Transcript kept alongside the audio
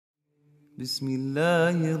بسم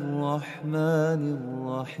الله الرحمن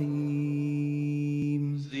الرحيم.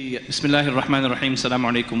 Bismillah ar-Rahman ar-Rahim. Assalamu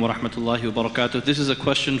alaikum wa rahmatullahi wa barakatuh. This is a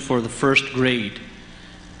question for the first grade.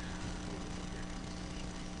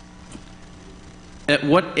 At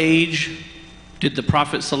what age did the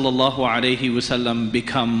Prophet sallallahu alaihi wasallam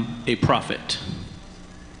become a prophet?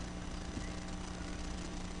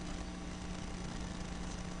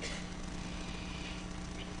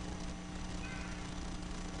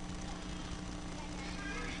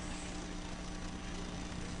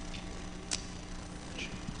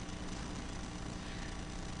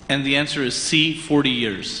 And the answer is C, 40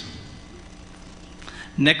 years.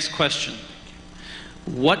 Next question.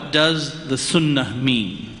 What does the Sunnah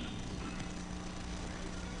mean?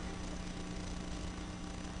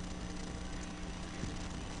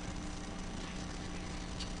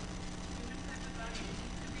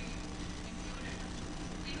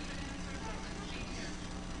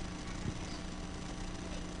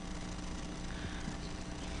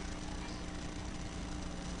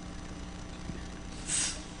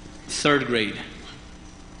 Third grade.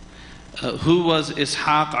 Who was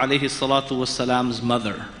Ishaq alayhi salatu wassalam's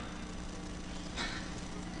mother?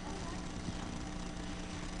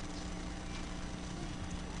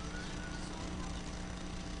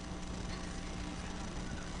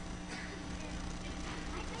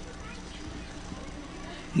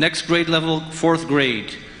 Next grade level, fourth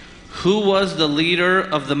grade. Who was the leader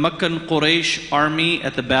of the Meccan Quraysh army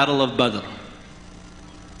at the Battle of Badr?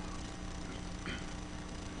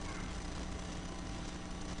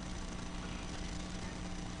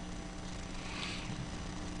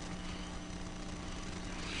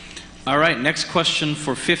 All right, next question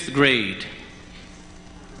for fifth grade.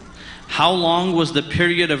 How long was the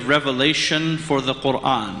period of revelation for the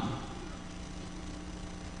Quran?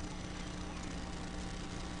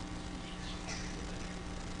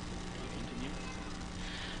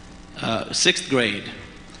 Sixth grade.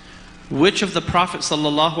 Which of the Prophet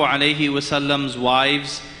sallallahu alaihi wasallam's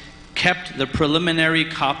wives kept the preliminary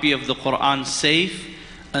copy of the Quran safe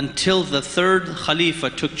until the third Khalifa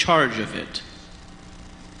took charge of it?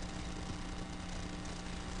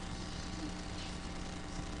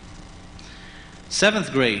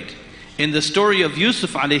 Seventh grade. In the story of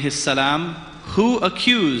Yusuf alayhi salam, who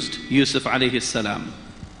accused Yusuf alayhi salam?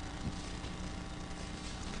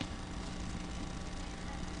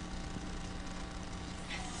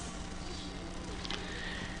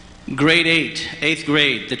 Grade 8, eighth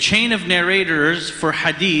grade. The chain of narrators for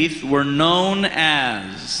hadith were known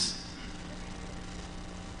as?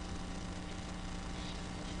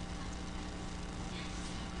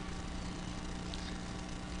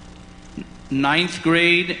 Ninth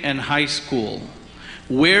grade and high school.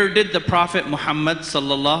 Where did the Prophet Muhammad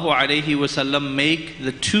sallallahu alaihi wasallam make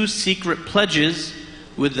the two secret pledges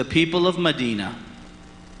with the people of Medina?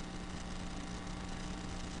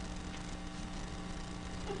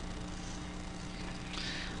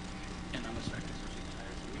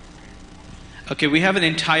 Okay, we have an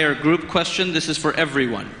entire group question. This is for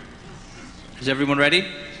everyone. Is everyone ready?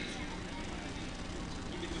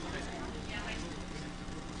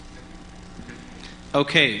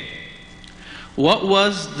 Okay. What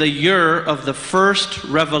was the year of the first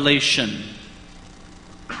revelation?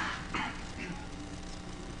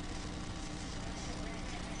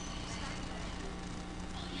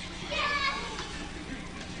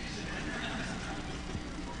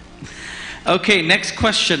 Okay, next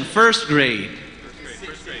question. First grade.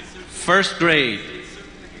 First grade.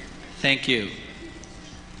 Thank you.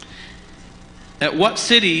 At what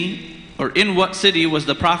city, or in what city, was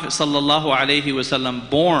the Prophet sallallahu alaihi wasallam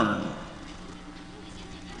born?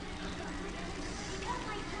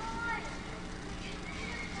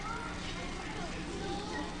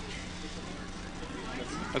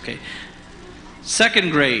 Okay.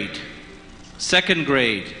 Second grade. Second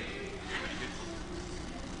grade.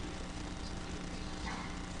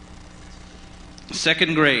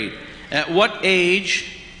 Second grade. At what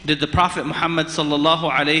age did the Prophet Muhammad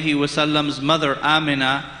sallallahu alaihi wasallam's mother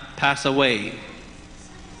Amina pass away?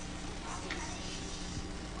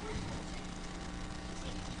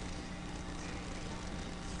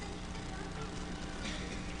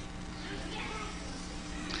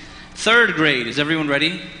 Third grade. Is everyone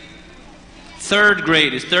ready? Third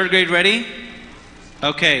grade. Is third grade ready?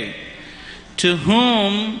 Okay. To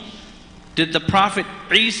whom did the Prophet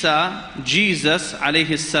Isa, Jesus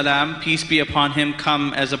alayhi salam, peace be upon him,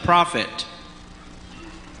 come as a prophet?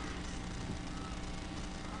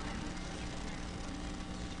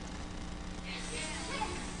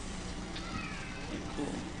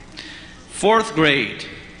 Fourth grade.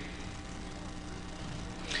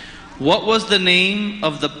 What was the name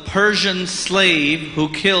of the Persian slave who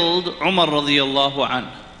killed Umar radiallahu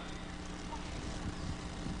anhu?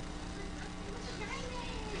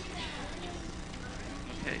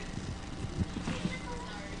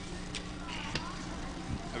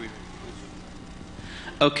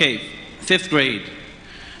 Okay, 5th grade.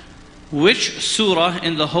 Which surah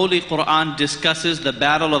in the Holy Quran discusses the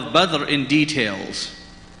Battle of Badr in details?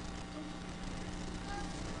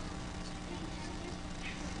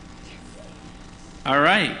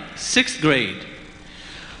 Alright, 6th grade.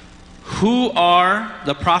 Who are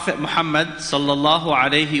the Prophet Muhammad sallallahu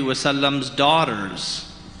alaihi wasallam's daughters?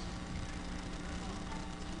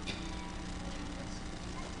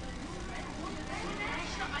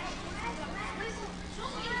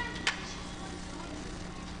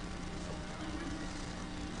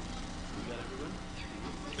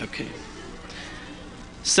 Okay.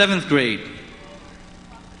 7th grade.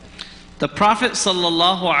 The Prophet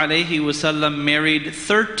sallallahu alaihi wasallam married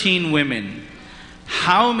 13 women.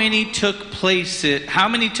 How many took place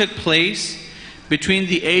between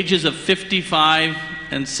the ages of 55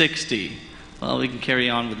 and 60? Well, we can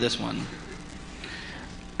carry on with this one.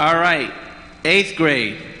 All right. 8th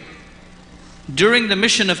grade. During the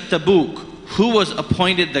mission of Tabuk, who was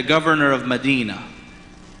appointed the governor of Medina?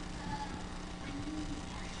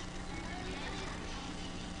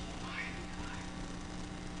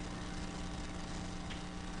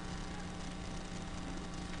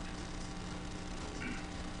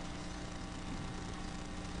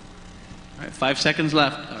 All right, 5 seconds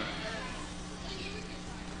left.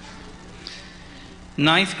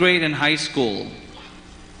 9th grade and high school.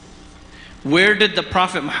 Where did the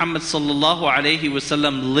Prophet Muhammad sallallahu alaihi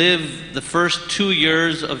wasallam live the first 2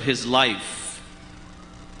 years of his life?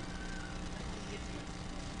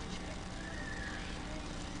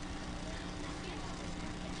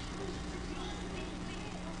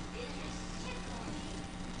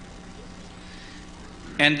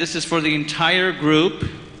 And this is for the entire group.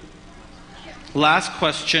 Last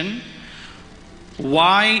question.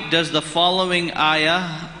 Why does the following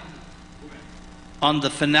ayah on the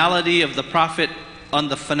finality of the Prophet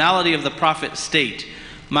state,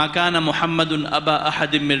 ما كان محمد أبا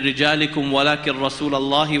أحد من رجالكم ولكن رسول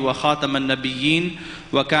الله وخاتم النبيين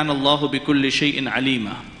وكان الله بكل شيء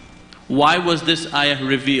عليما? Why was this ayah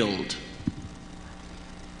revealed?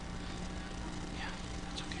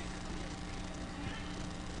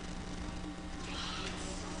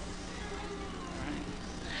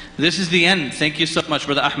 This is the end. Thank you so much,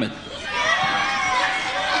 Brother Ahmed.